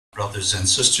Brothers and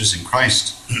sisters in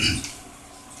Christ,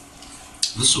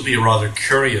 this will be a rather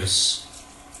curious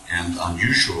and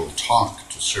unusual talk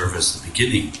to serve as the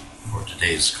beginning for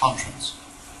today's conference.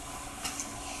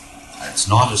 It's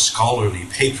not a scholarly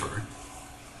paper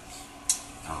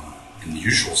in the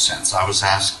usual sense. I was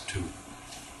asked to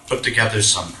put together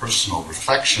some personal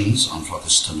reflections on Father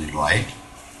Staniloae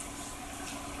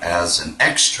as an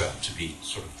extra to be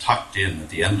sort of tucked in at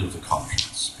the end of the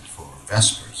conference before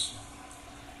Vespers.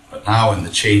 But now, in the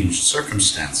changed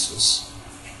circumstances,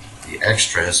 the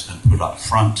extra has been put up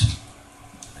front,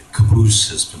 the caboose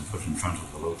has been put in front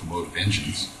of the locomotive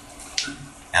engines,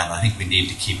 and I think we need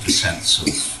to keep a sense of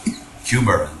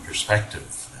humor and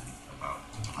perspective about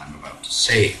what I'm about to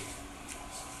say.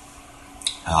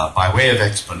 By way of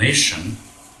explanation,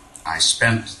 I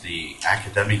spent the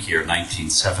academic year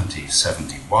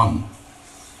 1970-71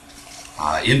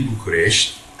 in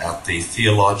Bucharest at the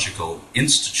Theological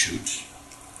Institute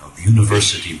of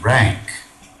university rank,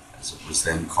 as it was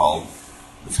then called.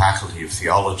 The Faculty of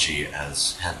Theology,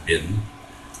 as had been,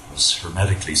 was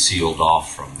hermetically sealed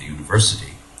off from the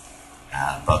university,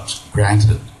 but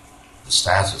granted the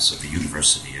status of a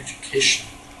university education.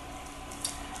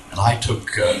 And I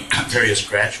took various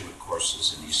graduate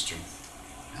courses in Eastern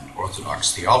and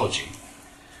Orthodox theology,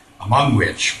 among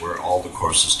which were all the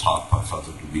courses taught by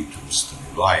Father Dumitru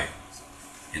Staniloae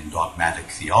in dogmatic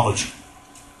theology.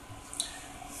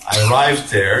 I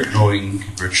arrived there knowing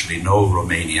virtually no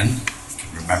Romanian. I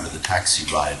can remember the taxi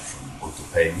ride from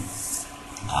Otopeni,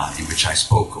 in which I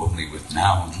spoke only with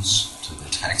nouns to the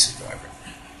taxi driver.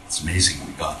 It's amazing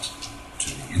we got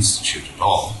to the institute at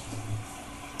all.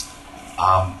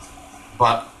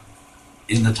 But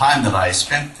in the time that I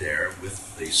spent there,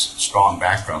 with the strong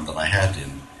background that I had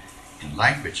in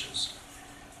languages,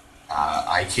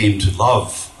 I came to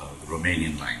love the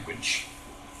Romanian language.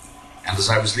 And as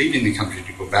I was leaving the country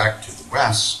to go back to the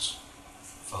West,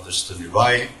 Father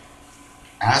Staniloae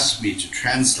asked me to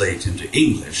translate into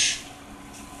English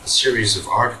a series of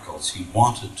articles he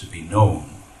wanted to be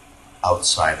known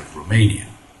outside of Romania.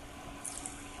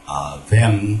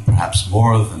 Then, perhaps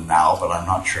more than now, but I'm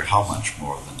not sure how much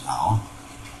more than now,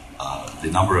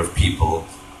 the number of people,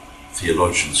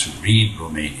 theologians who read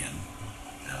Romanian,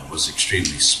 was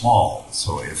extremely small.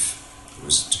 So if there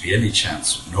was to be any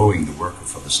chance of knowing the work of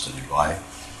Father Staniloae,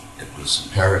 it was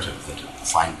imperative that it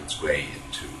find its way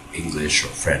into English or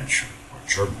French or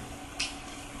German.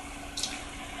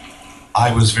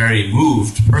 I was very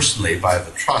moved personally by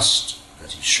the trust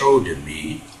that he showed in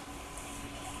me.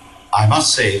 I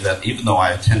must say that even though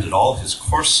I attended all his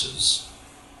courses,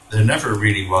 there never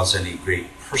really was any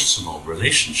great personal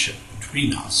relationship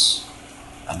between us.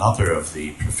 Another of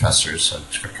the professors had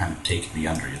kind of taken me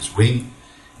under his wing,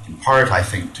 in part, I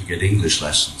think, to get English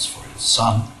lessons for his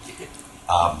son.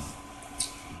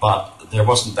 But there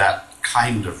wasn't that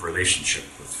kind of relationship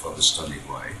with Father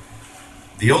Staniloae.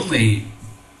 The only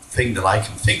thing that I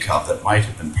can think of that might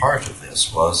have been part of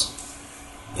this was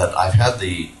that I've had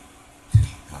the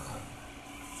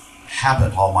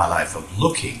habit all my life of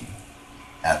looking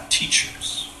at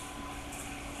teachers.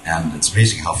 And it's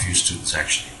amazing how few students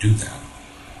actually do that.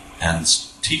 And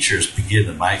teachers begin,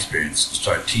 in my experience, to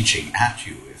start teaching at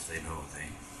you if they know they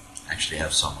actually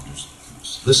have someone who's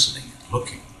listening and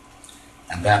looking.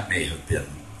 And that may have been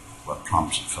what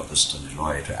prompted Father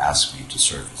Staniloae to ask me to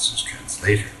serve as his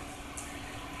translator.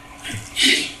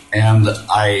 And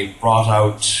I brought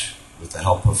out, with the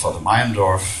help of Father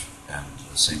Meyendorff and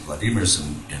St. Vladimir's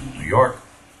in New York,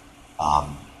 a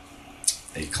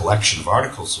collection of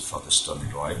articles of Father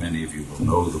Staniloae. Many of you will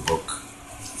know the book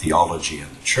Theology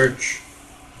and the Church,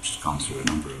 which has gone through a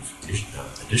number of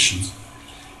editions,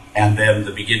 and then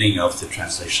the beginning of the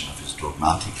translation of his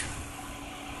Dogmatica.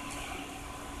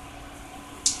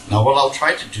 Now, what I'll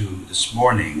try to do this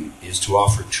morning is to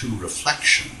offer two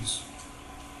reflections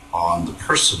on the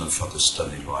person of Father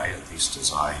Staniloae, at least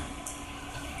as I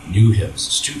knew him as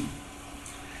a student,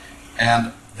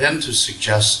 and then to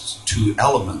suggest two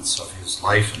elements of his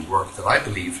life and work that I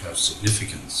believe have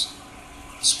significance,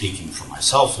 speaking for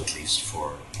myself at least,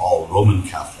 for all Roman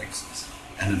Catholics,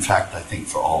 and in fact I think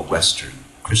for all Western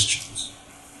Christians.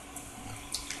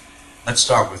 Let's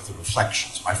start with the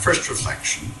reflections. My first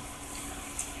reflection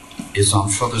is on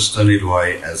Father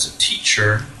Staniloae as a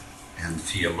teacher and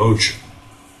theologian.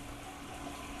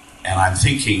 And I'm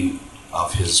thinking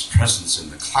of his presence in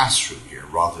the classroom here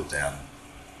rather than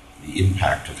the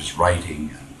impact of his writing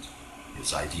and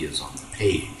his ideas on the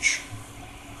page.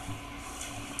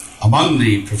 Among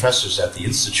the professors at the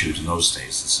Institute in those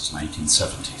days, this is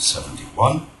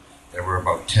 1970-71, there were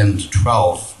about 10 to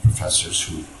 12 professors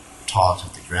who taught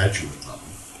at the graduate level.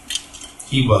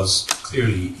 he was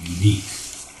clearly unique.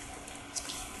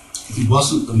 He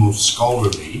wasn't the most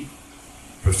scholarly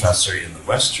professor in the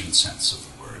Western sense of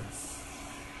the word.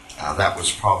 That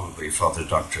was probably Father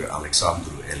Dr.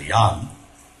 Alexandru Ioan,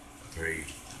 a very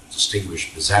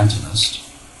distinguished Byzantinist,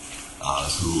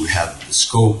 who had the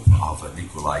scope of a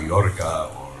Nicolae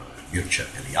Iorga or Mircea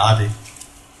Eliade.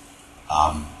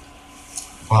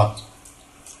 But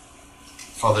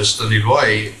Father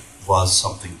Staniloae was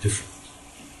something different.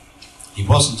 He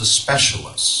wasn't a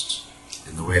specialist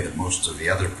in the way that most of the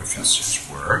other professors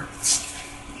were.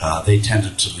 They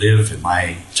tended to live, in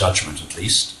my judgment at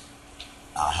least,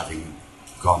 having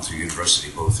gone through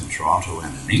university both in Toronto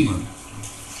and in England,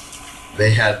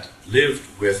 they had lived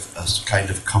with a kind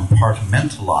of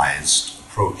compartmentalized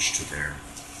approach to their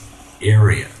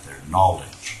area, their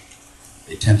knowledge.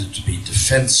 They tended to be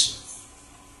defensive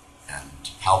and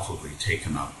palpably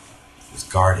taken up with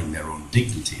guarding their own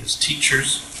dignity as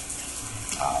teachers,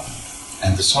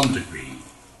 and to some degree,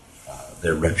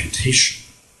 their reputation.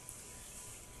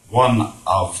 One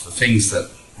of the things that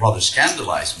rather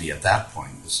scandalized me at that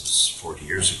point, this is 40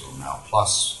 years ago now,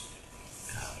 plus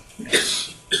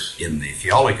in the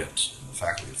Theologate, in the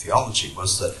Faculty of Theology,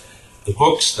 was that the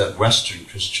books that Western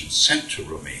Christians sent to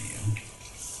Romania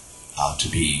to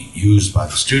be used by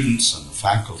the students and the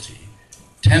faculty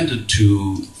tended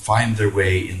to find their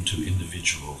way into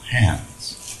individual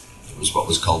hands. It was what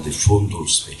was called the Fondul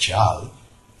Special,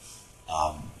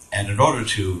 and in order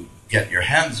to get your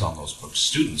hands on those books,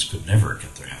 students could never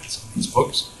get their hands on these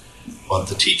books, but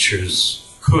the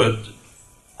teachers could,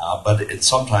 but it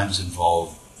sometimes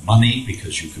involved money,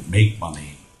 because you could make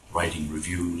money writing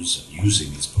reviews and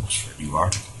using these books for new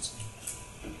articles.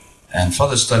 And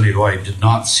Father Staniloae did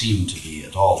not seem to be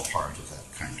at all part of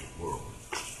that kind of world.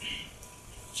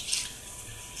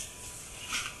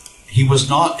 He was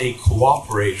not a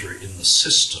cooperator in the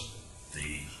system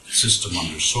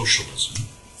under socialism.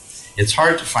 It's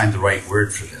hard to find the right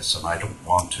word for this, and I don't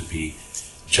want to be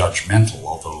judgmental,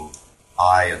 although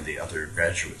I and the other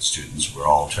graduate students were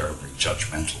all terribly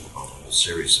judgmental about a whole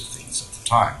series of things at the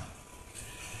time.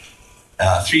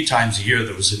 3 times a year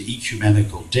there was an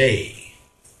ecumenical day,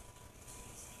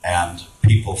 and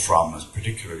people from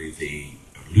particularly the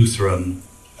Lutheran,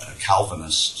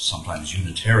 Calvinist, sometimes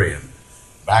Unitarian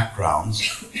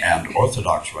backgrounds and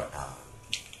Orthodox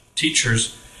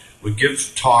teachers would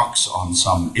give talks on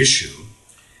some issue,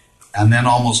 and then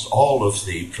almost all of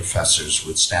the professors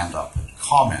would stand up and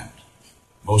comment.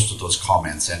 Most of those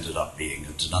comments ended up being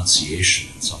a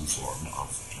denunciation in some form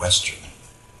of Western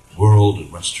world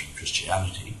and Western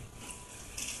Christianity.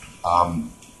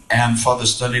 And Father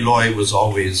Staniloae was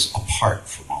always apart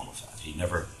from all of that. He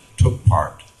never took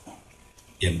part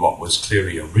in what was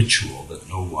clearly a ritual that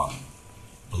no one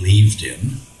believed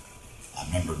in. I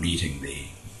remember meeting the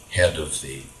head of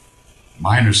the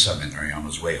minor seminary on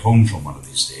his way home from one of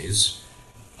these days,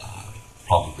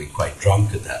 probably quite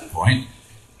drunk at that point,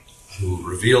 who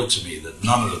revealed to me that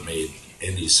none of it made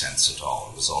any sense at all.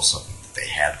 It was all something that they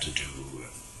had to do,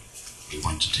 and we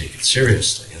wanted to take it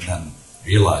seriously. And then,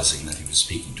 realizing that he was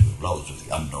speaking to a relatively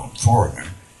unknown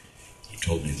foreigner, he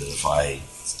told me that if I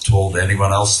told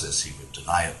anyone else this, he would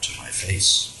deny it to my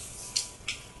face.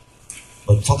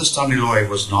 But Father Staniloae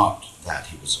was not that.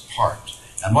 He was apart.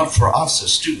 And what for us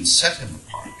as students set him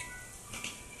apart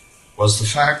was the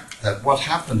fact that what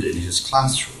happened in his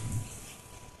classroom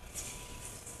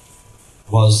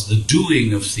was the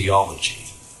doing of theology,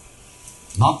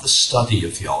 not the study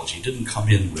of theology. He didn't come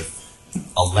in with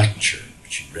a lecture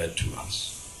which he read to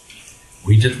us.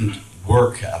 We didn't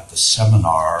work at the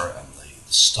seminar and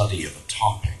the study of a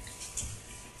topic.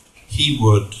 He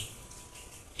would,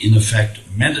 in effect,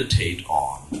 meditate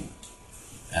on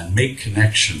and make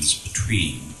connections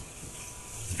between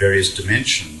the various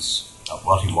dimensions of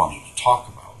what he wanted to talk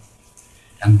about,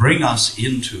 and bring us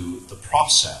into the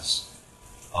process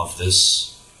of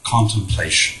this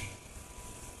contemplation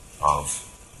of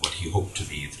what he hoped to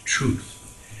be the truth.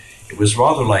 It was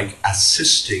rather like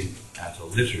assisting at a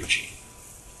liturgy.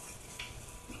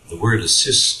 The word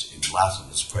assist in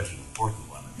Latin is quite an important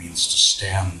one. It means to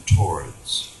stand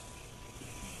towards.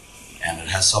 And it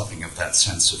has something of that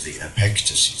sense of the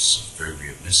epectasis, of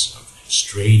variableness, of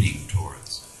straining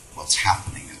towards what's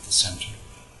happening at the center,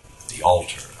 the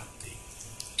altar, at the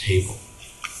table.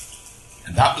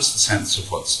 And that was the sense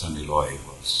of what Staniloae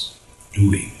was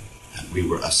doing, and we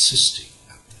were assisting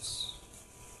at this.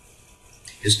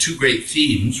 His 2 great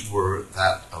themes were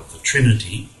that of the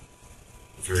Trinity,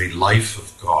 the very life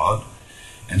of God,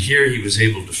 and here he was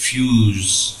able to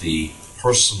fuse the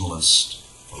personalist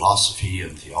philosophy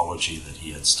and theology that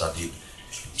he had studied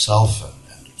himself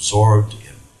and absorbed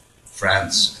in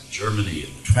France and Germany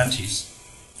in the 20s,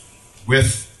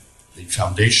 with the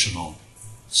foundational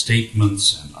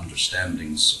statements and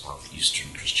understandings of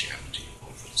Eastern Christianity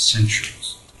over the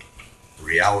centuries, the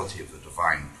reality of the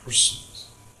divine persons.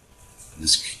 And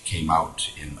this came out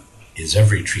in his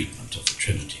every treatment of the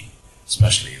Trinity,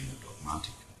 especially in the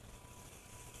dogmatic.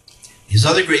 His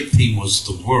other great theme was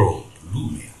the world,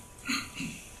 lumia.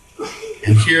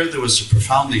 And here there was a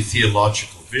profoundly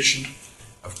theological vision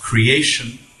of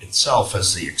creation itself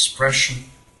as the expression,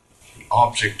 the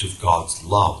object of God's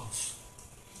love,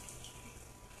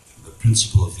 the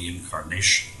principle of the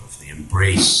incarnation, of the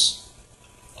embrace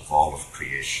of all of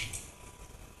creation.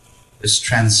 This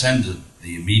transcended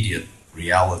the immediate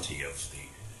reality of the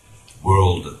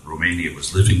world that Romania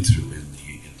was living through in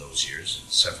those years, in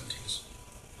the 70s.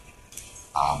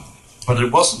 But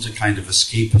it wasn't a kind of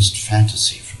escapist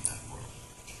fantasy from that world.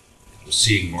 It was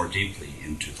seeing more deeply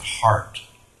into the heart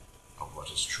of what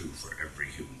is true for every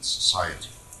human society.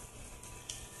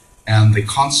 And the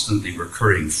constantly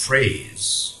recurring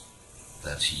phrase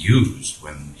that he used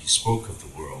when he spoke of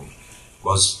the world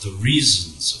was the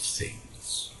reasons of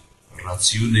things,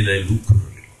 rationile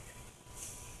lucrurilor,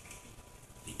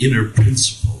 the inner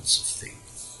principles of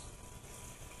things.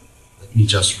 Let me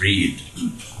just read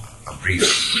a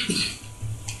brief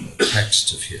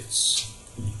text of his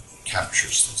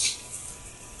captures this,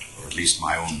 or at least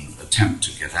my own attempt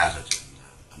to get at it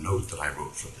in a note that I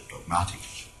wrote for the dogmatic.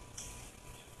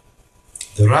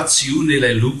 The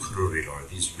rationile lucrurilor,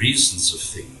 these reasons of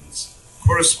things,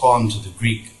 correspond to the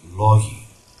Greek logi,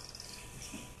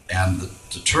 and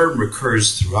the term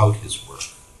recurs throughout his work.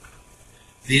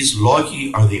 These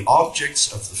logi are the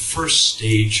objects of the first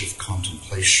stage of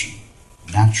contemplation,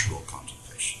 natural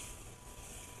contemplation.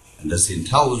 And as the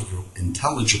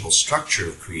intelligible structure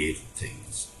of created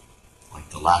things, like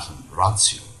the Latin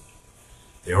ratio,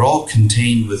 they are all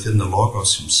contained within the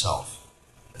Logos himself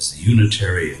as the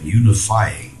unitary and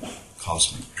unifying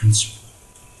cosmic principle.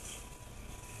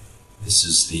 This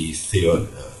is the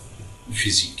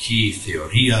Physici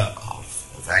Theoria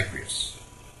of Agrius.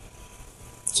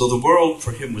 So the world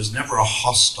for him was never a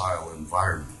hostile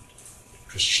environment.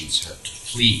 Christians had to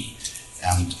flee,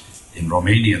 and in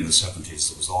Romania in the 70s,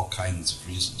 there was all kinds of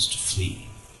reasons to flee.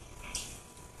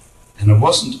 And it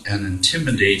wasn't an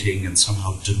intimidating and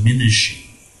somehow diminishing,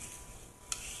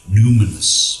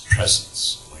 numinous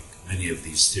presence, like many of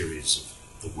these theories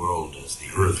of the world as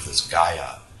the earth as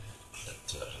Gaia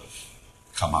that have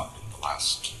come up in the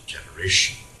last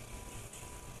generation.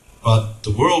 But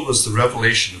the world was the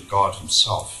revelation of God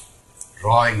himself,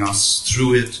 drawing us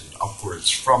through it and upwards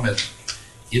from it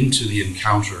into the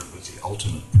encounter with the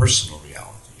ultimate personal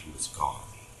reality, who is God.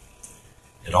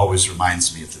 It always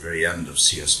reminds me at the very end of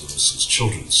C.S. Lewis's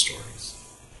children's stories,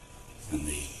 when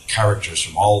the characters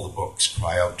from all the books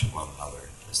cry out to one another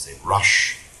as they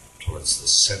rush towards the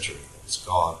center that is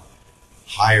God,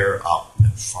 higher up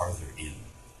and farther in.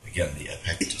 Again, the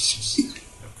epectasis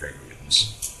of Gregory of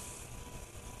Nyssa.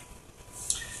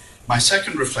 My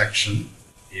second reflection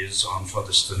is on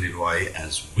Father Staniloae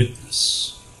as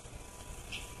witness.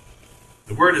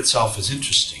 The word itself is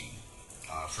interesting.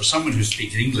 For someone who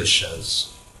speaks English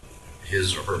as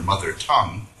his or her mother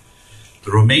tongue,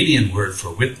 the Romanian word for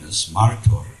witness,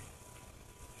 martor,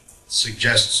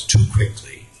 suggests too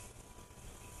quickly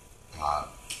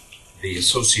the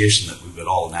association that we would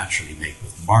all naturally make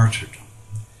with martyrdom.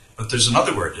 But there's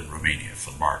another word in Romania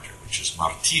for martyr, which is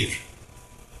martir.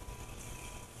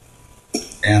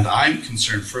 And I'm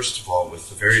concerned, first of all, with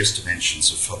the various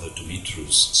dimensions of Father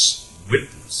Dumitru's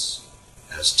witness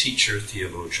as teacher,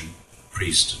 theologian,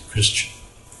 priest, and Christian.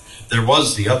 There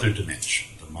was the other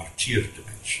dimension, the martyr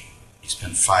dimension. He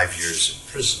spent 5 years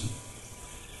in prison,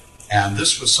 and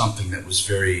this was something that was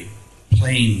very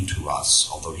plain to us,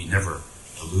 although he never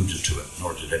alluded to it,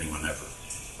 nor did anyone ever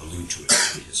allude to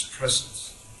it in his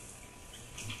presence.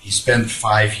 He spent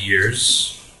 5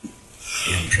 years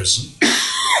in prison,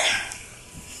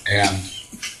 and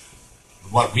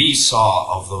what we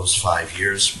saw of those 5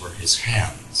 years were his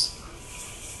hands.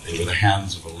 They were the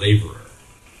hands of a laborer.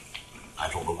 I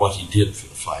don't know what he did for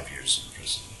the 5 years in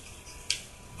prison,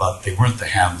 but they weren't the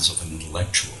hands of an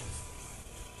intellectual.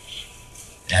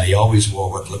 And he always wore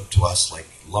what looked to us like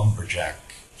lumberjack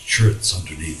shirts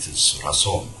underneath his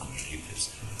rason, underneath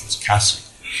his cassock.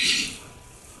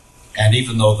 And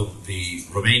even though the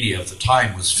Romania of the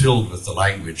time was filled with the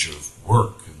language of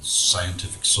work and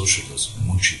scientific socialism,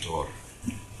 muncitor,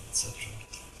 etc.,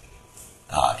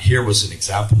 here was an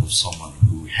example of someone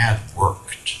who had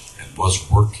worked and was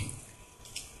working.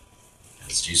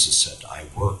 As Jesus said, I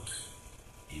work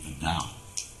even now,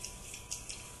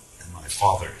 and my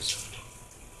Father is at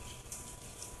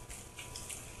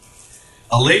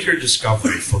A later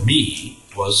discovery for me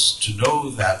was to know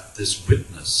that this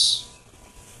witness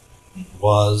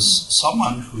was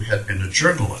someone who had been a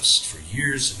journalist for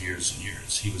years and years and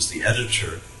years. He was the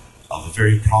editor of a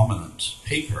very prominent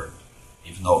paper,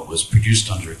 even though it was produced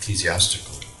under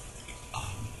ecclesiastical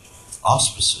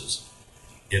auspices.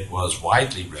 It was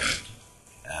widely read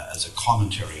as a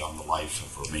commentary on the life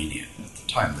of Romania at the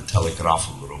time, the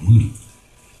Telegraful Român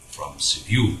from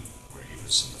Sibiu, where he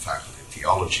was in the Faculty of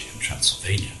Theology in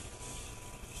Transylvania.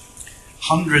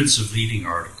 Hundreds of leading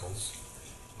articles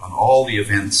on all the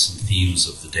events and themes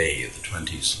of the day of the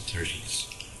 20s and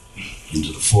 30s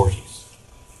into the 40s.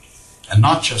 And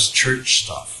not just church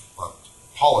stuff, but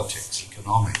politics,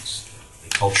 economics, the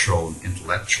cultural and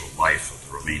intellectual life of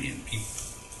the Romanian people.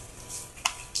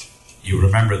 You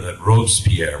remember that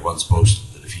Robespierre once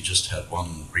boasted that if he just had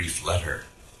one brief letter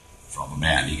from a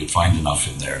man, he could find enough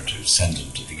in there to send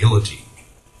him to the guillotine.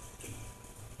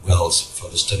 Well,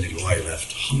 Father Staniloae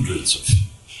left hundreds of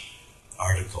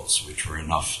articles which were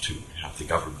enough to have the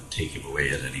government take him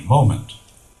away at any moment.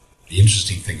 The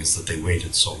interesting thing is that they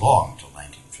waited so long, till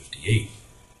 1958.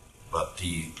 But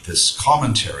this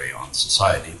commentary on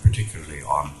society, particularly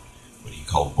on what he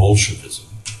called Bolshevism,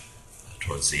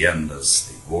 towards the end as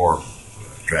the war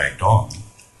dragged on,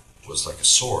 was like a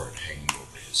sword hanging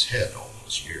over his head all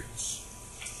those years.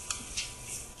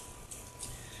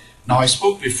 Now, I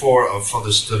spoke before of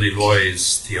Father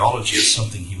Staniloae's theology as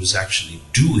something he was actually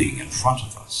doing in front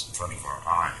of us, in front of our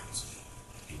eyes.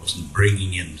 He wasn't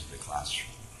bringing into the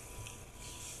classroom.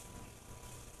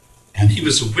 And he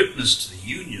was a witness to the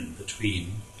union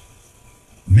between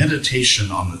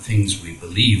meditation on the things we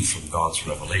believe from God's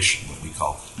revelation, what we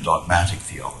call dogmatic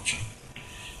theology,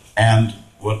 and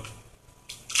what,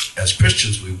 as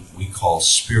Christians, we call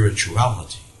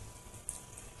spirituality.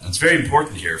 And it's very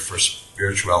important here for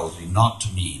spirituality not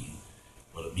to mean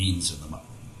what it means in the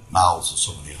mouths of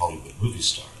so many Hollywood movie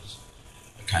stars,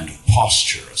 a kind of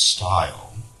posture, a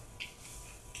style,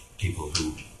 people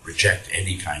who reject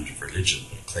any kind of religion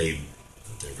but claim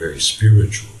that they're very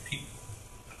spiritual people.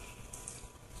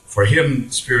 For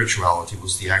him, spirituality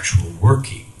was the actual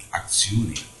working,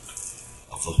 actione,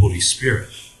 of the Holy Spirit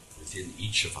within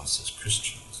each of us as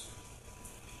Christians.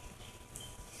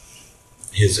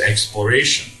 His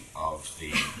exploration of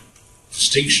the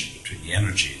distinction between the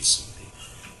energies and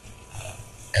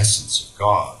the essence of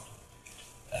God,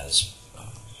 as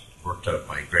worked out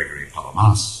by Gregory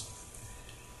Palamas,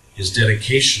 his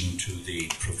dedication to the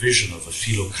provision of a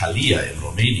Philokalia in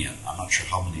Romanian. I'm not sure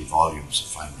how many volumes have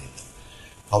finally been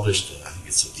published. I think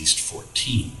it's at least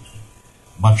 14.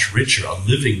 Much richer, a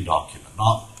living document,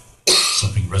 not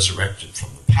something resurrected from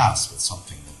the past, but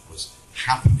something that was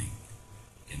happening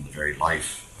in the very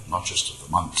life, not just of the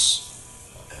monks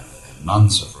and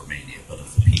nuns of Romania, but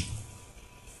of the people.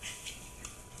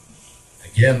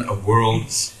 Again, a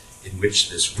world in which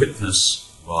this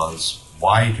witness was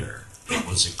wider. It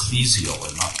was ecclesial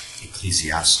and not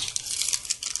ecclesiastic.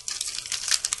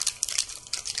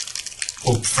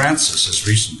 Pope Francis has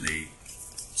recently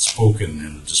spoken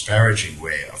in a disparaging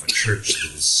way of a church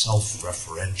that is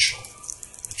self-referential,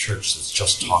 a church that's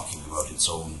just talking about its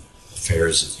own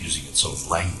affairs, it's using its own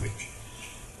language.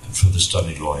 And Father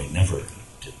Staniloae never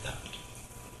did that.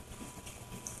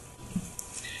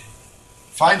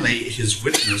 Finally, his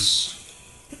witness,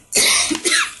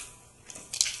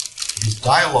 his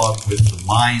dialogue with the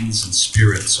minds and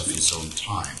spirits of his own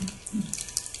time.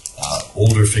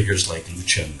 Older figures like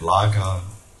Lucian Blaga,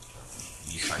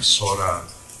 Mihai Sora,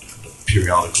 the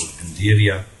periodical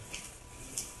Gândirea,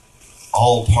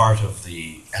 all part of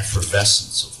the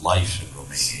effervescence of life in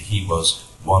Romania. He was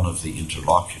one of the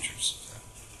interlocutors of that.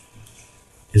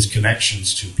 His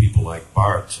connections to people like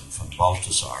Barth and von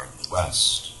Balthasar in the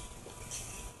West,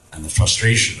 and the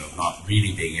frustration of not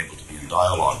really being able to be in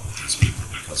dialogue with these people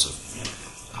because of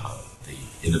the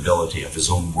inability of his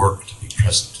own work to be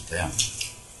present to them.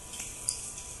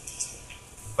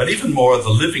 But even more, the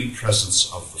living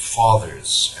presence of the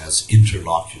fathers as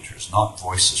interlocutors, not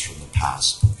voices from the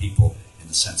past, but people, in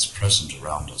a sense, present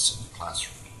around us in the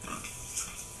classroom.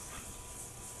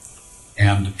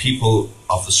 And people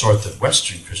of the sort that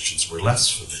Western Christians were less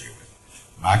familiar with.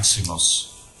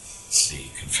 Maximus, the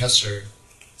confessor,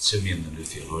 Simeon, the new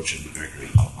theologian, and Gregory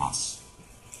Palamas.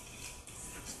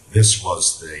 This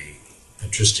was the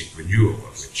patristic renewal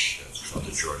of which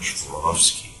Father George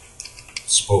Vorovsky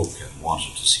spoke and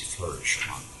wanted to see flourish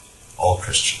among all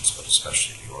Christians, but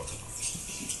especially the Orthodox.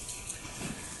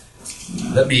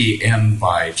 Let me end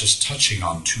by just touching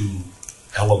on two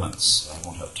elements. I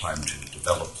won't have time to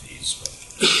develop these, but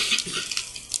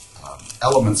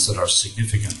elements that are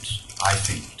significant, I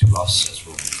think, to us as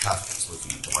Roman Catholics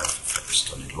looking at the life of Dumitru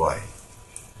Staniloae.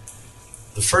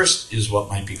 The first is what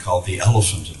might be called the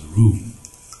elephant in the room,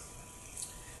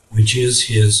 which is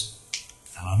his,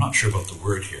 and I'm not sure about the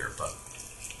word here, but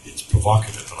it's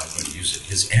provocative, but I'm going to use it,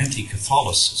 his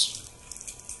anti-Catholicism.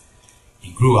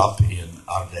 He grew up in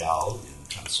Ardeal in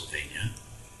Pennsylvania,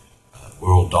 a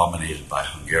world dominated by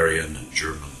Hungarian and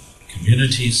German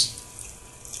communities.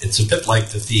 It's a bit like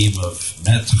the theme of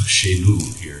Maître chez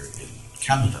nous here in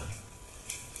Canada,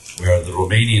 where the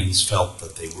Romanians felt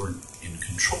that they weren't in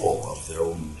control of their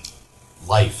own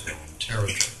life, their own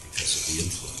territory, because of the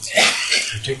influence,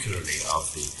 particularly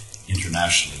of the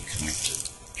internationally connected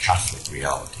Catholic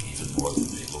reality, even more than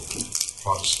the local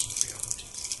Protestant reality.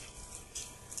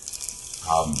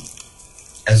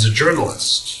 As a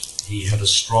journalist, he had a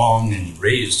strong, and he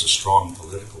raised a strong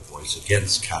political voice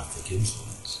against Catholic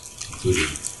influence,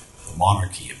 including the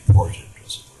monarchy imported,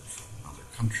 as it were, from another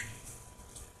country.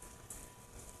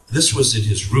 This was at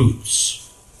his roots,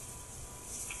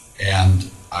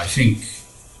 and I think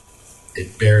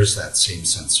it bears that same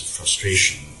sense of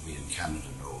frustration that we in Canada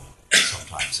know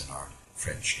sometimes in our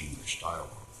French-English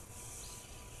dialogue.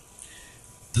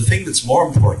 The thing that's more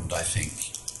important, I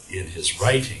think, in his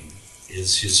writing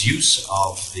is his use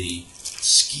of the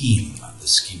scheme, the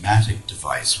schematic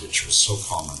device, which was so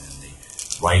common in the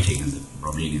writing in the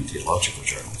Romanian theological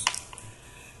journals.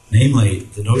 Namely,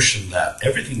 the notion that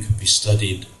everything could be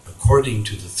studied according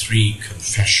to the three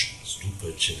confessions,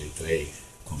 după cele trei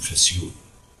confesiuni.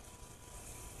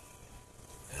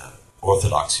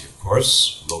 Orthodoxy, of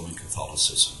course, Roman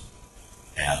Catholicism,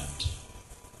 and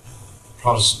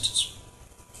Protestantism.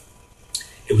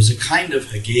 It was a kind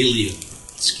of Hegelian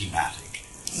schematic,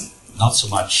 not so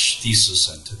much thesis,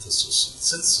 antithesis, and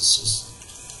synthesis,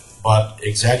 but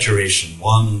exaggeration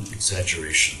one,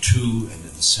 exaggeration two, and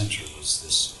in the center was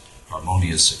this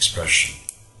harmonious expression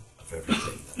of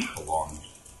everything that belonged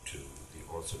to the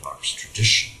Orthodox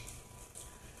tradition.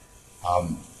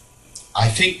 I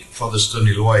think Father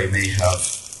Staniloae may have,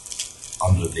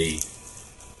 under the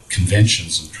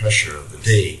conventions and pressure of the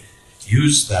day,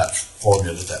 used that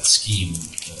formula, that scheme,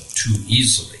 too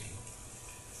easily.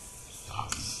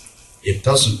 It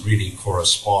doesn't really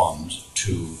correspond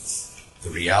to the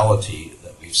reality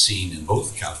that we've seen in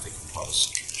both Catholic and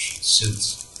Protestant traditions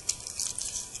since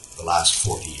the last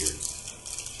 40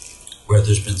 years, where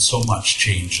there's been so much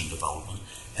change and development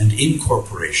and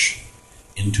incorporation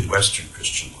into Western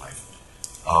Christian life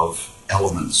of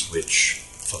elements which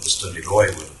Father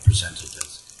Staniloae would have presented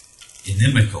as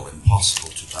inimical, impossible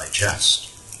to digest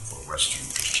for Western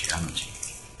Christianity.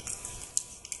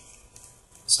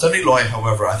 Staniloae,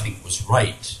 however, I think was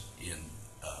right in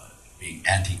being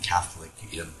anti-Catholic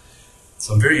in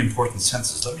some very important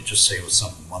senses. Let me just say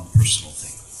one personal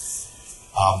thing.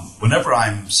 Whenever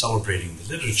I'm celebrating the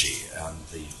liturgy and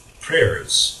the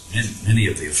prayers, many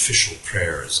of the official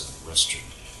prayers in the Western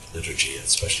liturgy,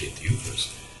 especially at the Eucharist,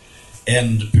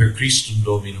 end per Christum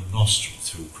Dominum Nostrum,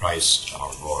 through Christ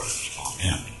our Lord.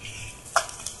 Amen.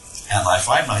 And I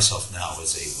find myself now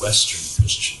as a Western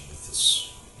Christian with this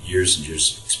years and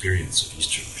years of experience of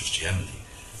Eastern Christianity,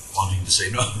 wanting to say,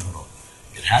 no,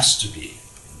 it has to be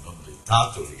in nome del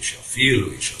Tatului și al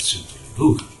Fiului și al Sfântului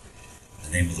Duh, in the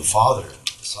name of the Father and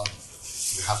the Son.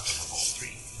 You have to have all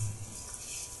three.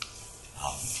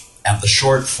 And the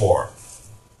short form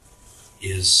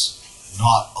is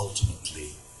not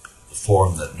ultimately the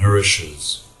form that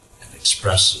nourishes and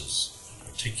expresses and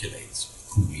articulates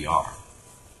who we are.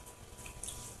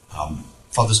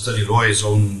 Father Staniloae's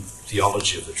own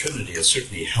theology of the Trinity has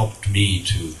certainly helped me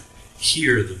to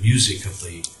hear the music of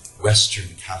the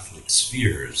Western Catholic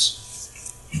spheres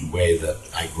in a way that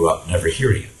I grew up never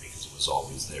hearing it because it was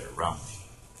always there around me.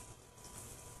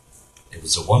 It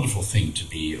was a wonderful thing to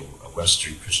be a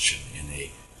Western Christian in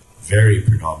a very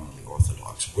predominantly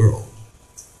Orthodox world.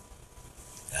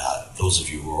 Those of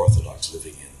you who are Orthodox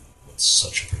living in what's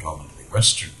such a predominantly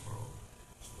Western world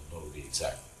will know the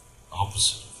exact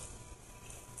opposite of it.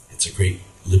 It's a great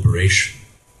liberation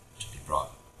to be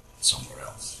brought somewhere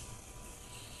else.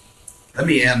 Let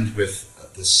me end with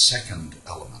this second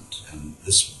element, and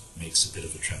this makes a bit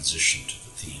of a transition to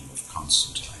the theme of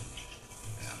Constantine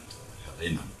and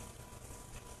Helena.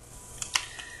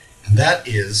 And that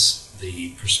is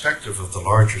the perspective of the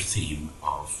larger theme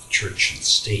of church and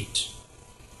state.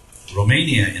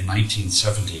 Romania in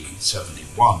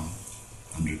 1970-71,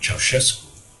 under Ceausescu,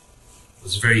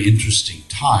 was a very interesting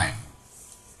time.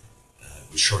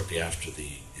 It was shortly after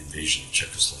the invasion of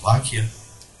Czechoslovakia.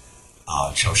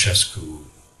 Ceausescu,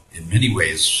 in many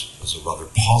ways, was a rather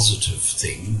positive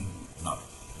thing, not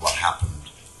what happened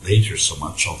later so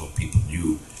much, although people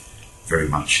knew very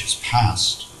much his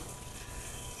past.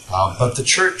 But the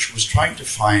church was trying to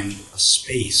find a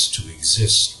space to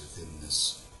exist within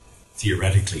this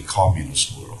theoretically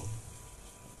communist world.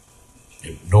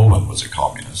 No one was a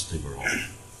communist. They were all...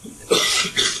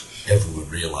 Everyone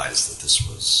realized that this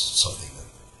was something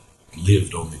that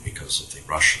lived only because of the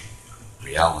Russian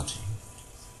reality.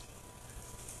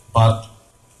 But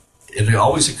it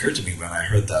always occurred to me when I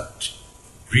heard that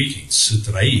greeting,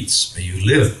 Sutraites, may you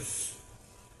live,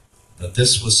 that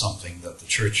this was something that the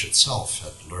church itself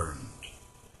had learned,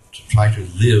 to try to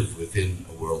live within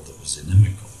a world that was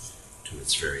inimical to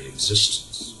its very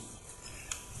existence.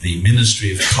 The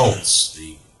ministry of cults,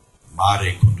 the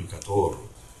mare conducatorum,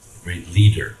 the great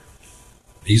leader,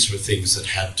 these were things that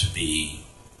had to be,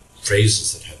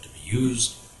 phrases that had to be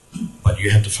used, but you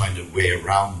had to find a way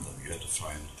around them. You had to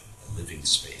find a living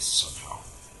space somehow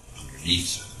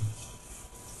underneath them.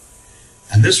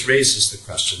 And this raises the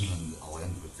question, and I'll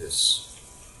end with this.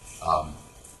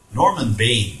 Norman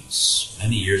Baines,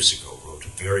 many years ago, wrote a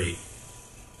very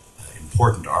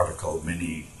important article,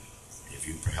 many of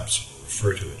you perhaps will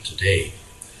refer to it today,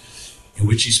 in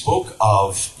which he spoke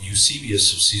of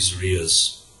Eusebius of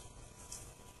Caesarea's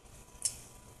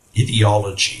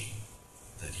ideology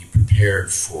that he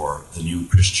prepared for the new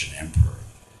Christian emperor,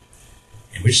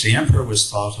 in which the emperor was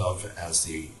thought of as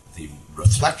the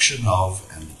reflection of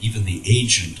and even the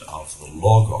agent of the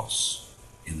Logos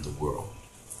in the world,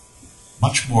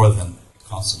 much more than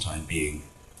Constantine being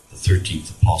the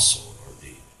 13th apostle or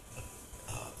the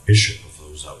bishop of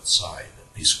those outside,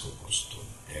 episkopos ton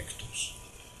ectos.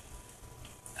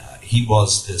 He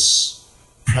was this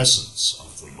presence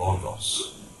of the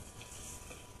Logos,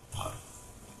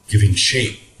 giving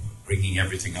shape, bringing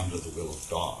everything under the will of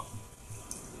God.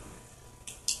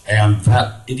 And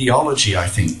that ideology, I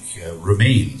think,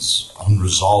 remains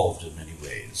unresolved in many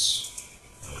ways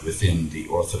within the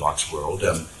Orthodox world,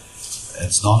 and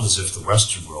it's not as if the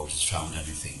Western world has found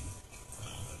anything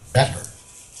better.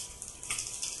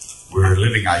 We're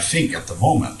living, I think, at the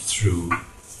moment through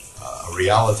a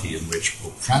reality in which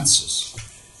Pope Francis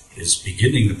is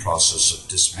beginning the process of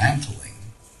dismantling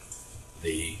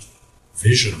the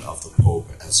vision of the Pope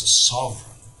as a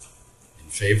sovereign in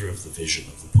favor of the vision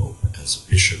of the Pope as a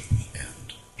bishop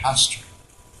and pastor.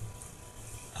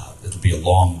 It'll be a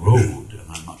long road, and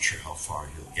I'm not sure how far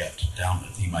he'll get down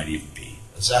it. He might even be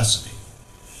assassinated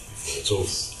before it's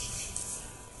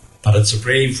over. But it's a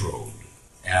brave road,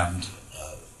 and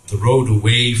the road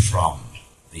away from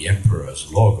the emperor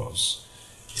as Logos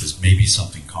is maybe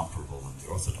something comparable on the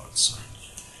Orthodox side.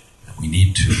 And we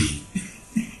need to be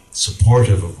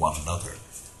supportive of one another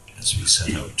as we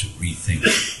set out to rethink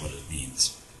what it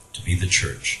means to be the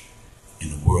church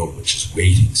in a world which is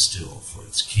waiting still for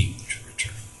its king to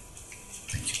return.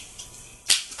 Thank you.